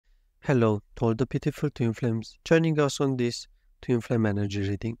Hello to all the beautiful twin flames joining us on this twin flame energy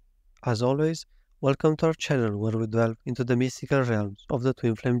reading. As always, welcome to our channel where we delve into the mystical realms of the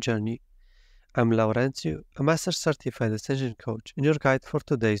twin flame journey. I'm Laurentiu, a Master Certified Ascension Coach and your guide for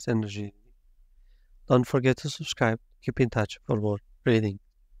today's energy reading. Don't forget to subscribe, keep in touch for more reading.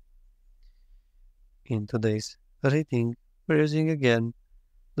 In today's reading, we're using again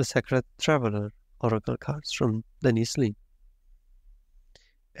the Sacred Traveler Oracle cards from Denise Lee.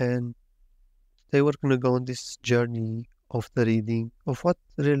 And today we're going to go on this journey of the reading of what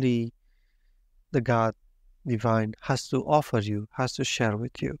really the God Divine has to offer you, has to share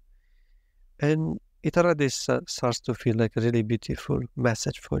with you. And it already starts to feel like a really beautiful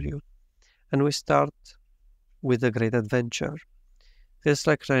message for you. And we start with a great adventure. Feels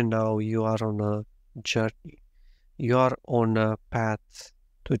like right now you are on a journey. You are on a path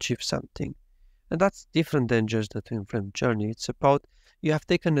to achieve something. And that's different than just the twin flame journey. It's about you have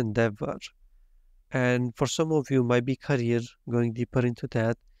taken endeavor. And for some of you might be career, going deeper into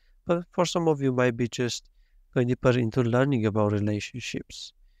that. But for some of you might be just going deeper into learning about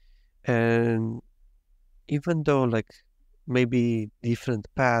relationships. And even though like maybe different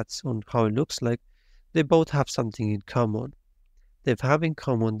paths on how it looks like, they both have something in common. They have in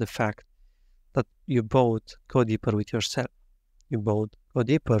common the fact that you both go deeper with yourself. You both go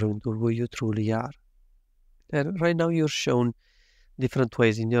deeper into who you truly are. And right now you're shown different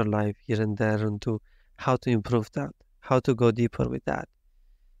ways in your life here and there into how to improve that, how to go deeper with that.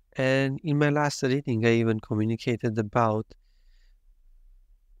 And in my last reading, I even communicated about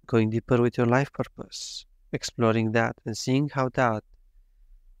going deeper with your life purpose, exploring that and seeing how that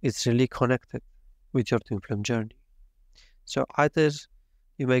is really connected with your twin flame journey. So either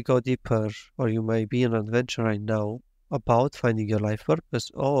you may go deeper or you may be on an adventure right now about finding your life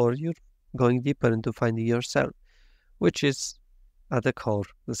purpose, or you're going deeper into finding yourself, which is at the core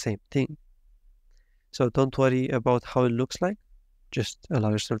the same thing. So don't worry about how it looks like, just allow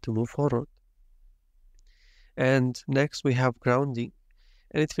yourself to move forward. And next we have grounding,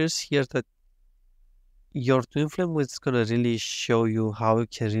 and it feels here that your twin flame is going to really show you how you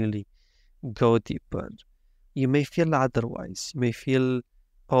can really go deeper. You may feel otherwise, you may feel,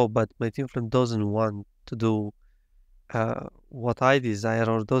 oh, but my twin flame doesn't want to do what I desire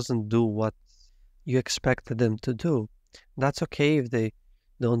or doesn't do what you expected them to do. That's okay if they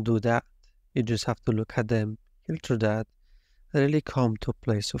don't do that. You just have to look at them, heal through that, and really come to a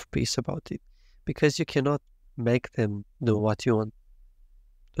place of peace about it. Because you cannot make them do what you want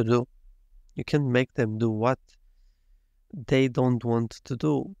to do. You can make them do what they don't want to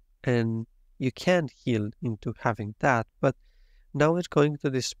do. And you can heal into having that. But now we're going to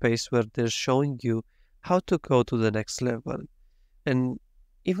this space where they're showing you how to go to the next level. And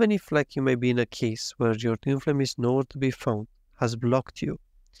even if like you may be in a case where your twin flame is nowhere to be found, has blocked you,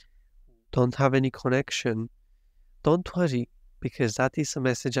 don't have any connection, don't worry, because that is a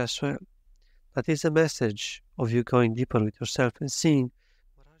message as well. That is a message of you going deeper with yourself and seeing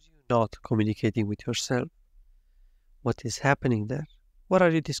what are you not communicating with yourself? What is happening there? What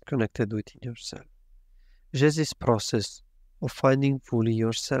are you disconnected within yourself? Just this process of finding fully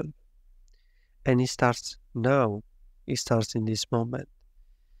yourself. And it starts now. It starts in this moment.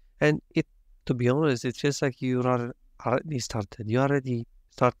 And it, to be honest, it feels like you are already started. You already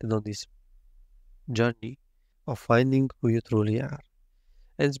started on this journey of finding who you truly are.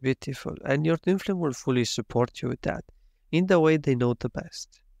 And it's beautiful. And your twin flame will fully support you with that in the way they know the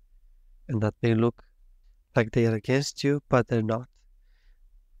best. And that they look like they are against you, but they're not.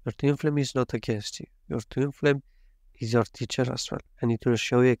 Your twin flame is not against you. Your twin flame is your teacher as well. And it will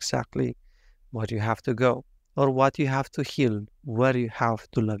show you exactly where you have to go, or what you have to heal, where you have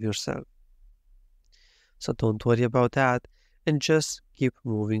to love yourself. So don't worry about that and just keep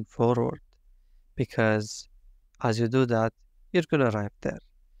moving forward, because as you do that, you're going to arrive there.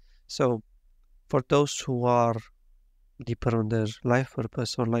 So for those who are deeper on their life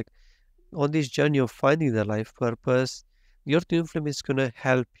purpose, or like on this journey of finding their life purpose, your twin flame is going to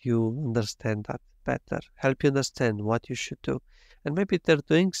help you understand that better, help you understand what you should do. And maybe they're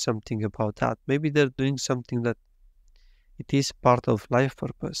doing something about that. Maybe they're doing something that it is part of life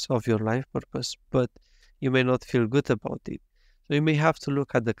purpose, of your life purpose, but you may not feel good about it. So you may have to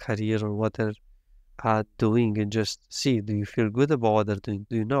look at the career or what they're doing and just see, do you feel good about what they're doing?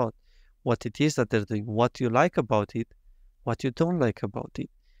 Do you not? What it is that they're doing, what you like about it, what you don't like about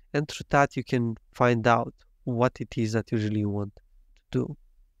it. And through that, you can find out what it is that you really want to do.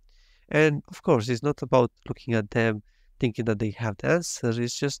 And of course, it's not about looking at them thinking that they have the answer.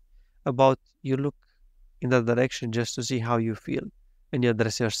 It's just about you look in that direction just to see how you feel, and you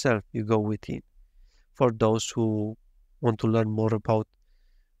address yourself, you go within. For those who want to learn more about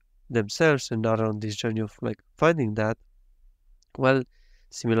themselves and are on this journey of like finding that, well,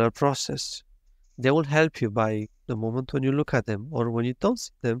 similar process. They will help you by the moment when you look at them or when you don't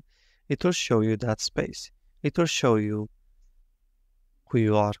see them, it will show you that space. It will show you who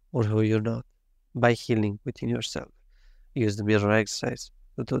you are or who you're not by healing within yourself. Use the mirror exercise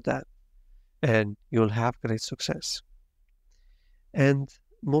to do that, and you'll have great success. And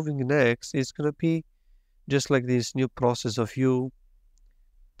moving next is going to be just like this new process of you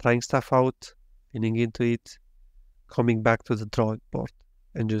trying stuff out, feeling into it, coming back to the drawing board,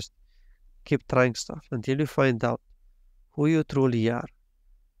 and just keep trying stuff until you find out who you truly are,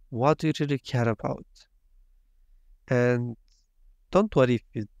 what do you really care about. And don't worry if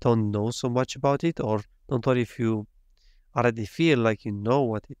you don't know so much about it, or don't worry if you already feel like you know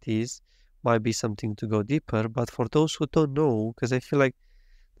what it is. Might be something to go deeper, but for those who don't know, because I feel like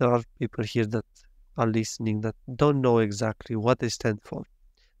there are people here that are listening that don't know exactly what they stand for.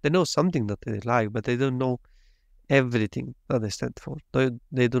 They know something that they like, but they don't know everything that they stand for.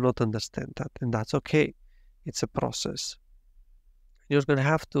 They do not understand that, and that's okay. It's a process. You're going to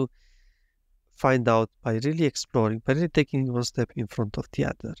have to find out by really exploring, by really taking one step in front of the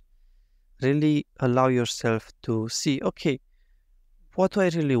other. Really allow yourself to see, okay, what do I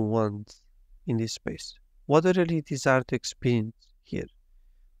really want in this space? What do I really desire to experience here?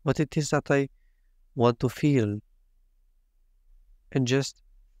 What it is that I want to feel, and just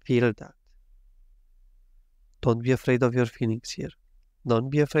feel that. Don't be afraid of your feelings here. Don't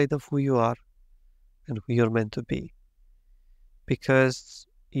be afraid of who you are and who you're meant to be, because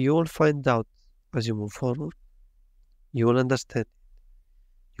you will find out as you move forward. You will understand it,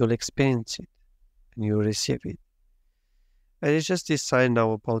 you'll experience it, and you'll receive it. And it's just this sign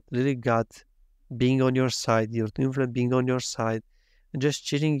now about really God being on your side, your twin flame being on your side, and just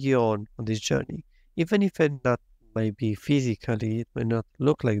cheering you on this journey. Even if it not maybe physically, it may not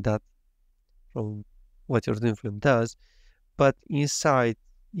look like that from what your twin flame does, but inside,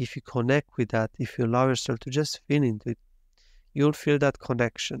 if you connect with that, if you allow yourself to just feel into it, you'll feel that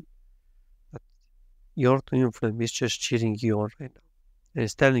connection. That your twin flame is just cheering you on right now. And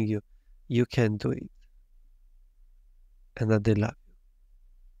it's telling you, you can do it. And that they love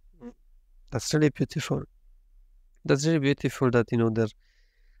you. That's really beautiful. That's really beautiful that,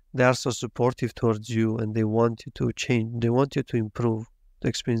 they are so supportive towards you and they want you to change. They want you to improve, to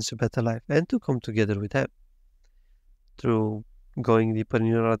experience a better life, and to come together with them through going deeper in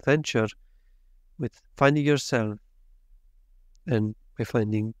your adventure with finding yourself and by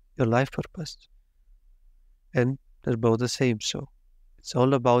finding your life purpose. And they're both the same. So it's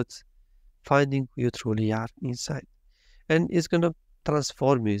all about finding who you truly are inside. And it's going to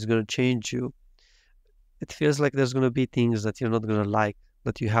transform you. It's going to change you. It feels like there's going to be things that you're not going to like,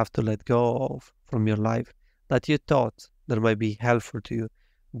 that you have to let go of from your life, that you thought that might be helpful to you,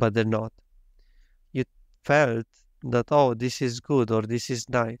 but they're not. You felt that, oh, this is good, or this is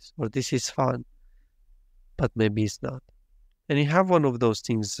nice, or this is fun, but maybe it's not. And you have one of those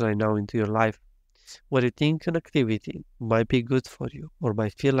things right now into your life where you think an activity might be good for you or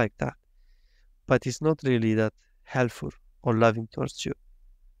might feel like that, but it's not really that helpful or loving towards you.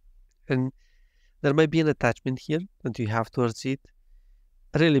 And there might be an attachment here that you have towards it,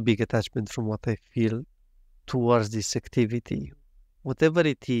 a really big attachment from what I feel towards this activity. Whatever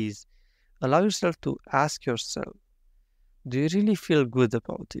it is, allow yourself to ask yourself, do you really feel good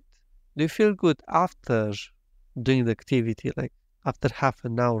about it? Do you feel good after doing the activity, like after half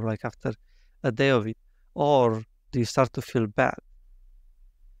an hour, like after a day of it? Or do you start to feel bad?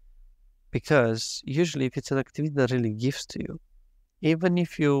 Because usually if it's an activity that really gives to you, even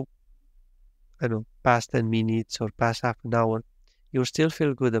if you, pass 10 minutes or pass half an hour, you'll still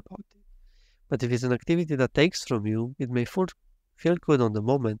feel good about it. But if it's an activity that takes from you, it may feel good on the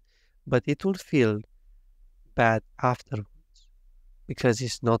moment, but it will feel bad afterwards because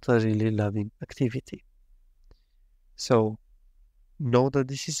it's not a really loving activity. So know that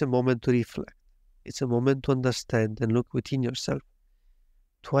this is a moment to reflect. It's a moment to understand and look within yourself.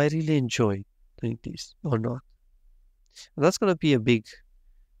 Do I really enjoy doing this or not? And that's going to be a big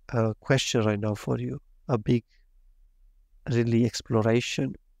question right now for you. A big, really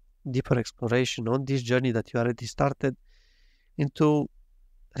exploration, deeper exploration on this journey that you already started into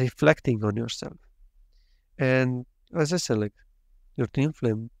reflecting on yourself. And as I said, your twin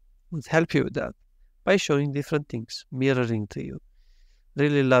flame would help you with that by showing different things, mirroring to you,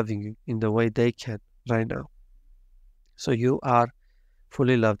 really loving you in the way they can right now. So you are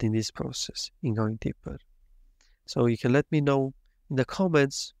fully loved in this process, in going deeper. So you can let me know in the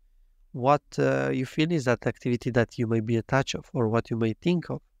comments what you feel is that activity that you may be attached of, or what you may think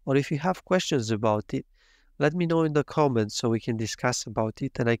of. Or if you have questions about it, let me know in the comments so we can discuss about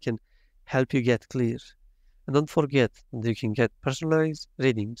it and I can help you get clear. And don't forget that you can get personalized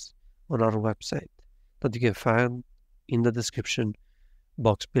readings on our website that you can find in the description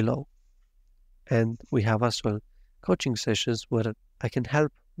box below. And we have as well coaching sessions where I can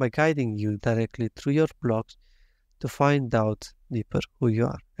help by guiding you directly through your blocks to find out deeper who you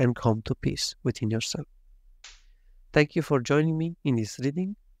are and come to peace within yourself. Thank you for joining me in this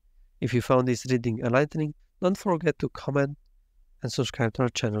reading. If you found this reading enlightening, don't forget to comment and subscribe to our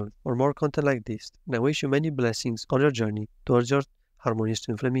channel for more content like this. And I wish you many blessings on your journey towards your Harmonious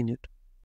Twin Flame Union.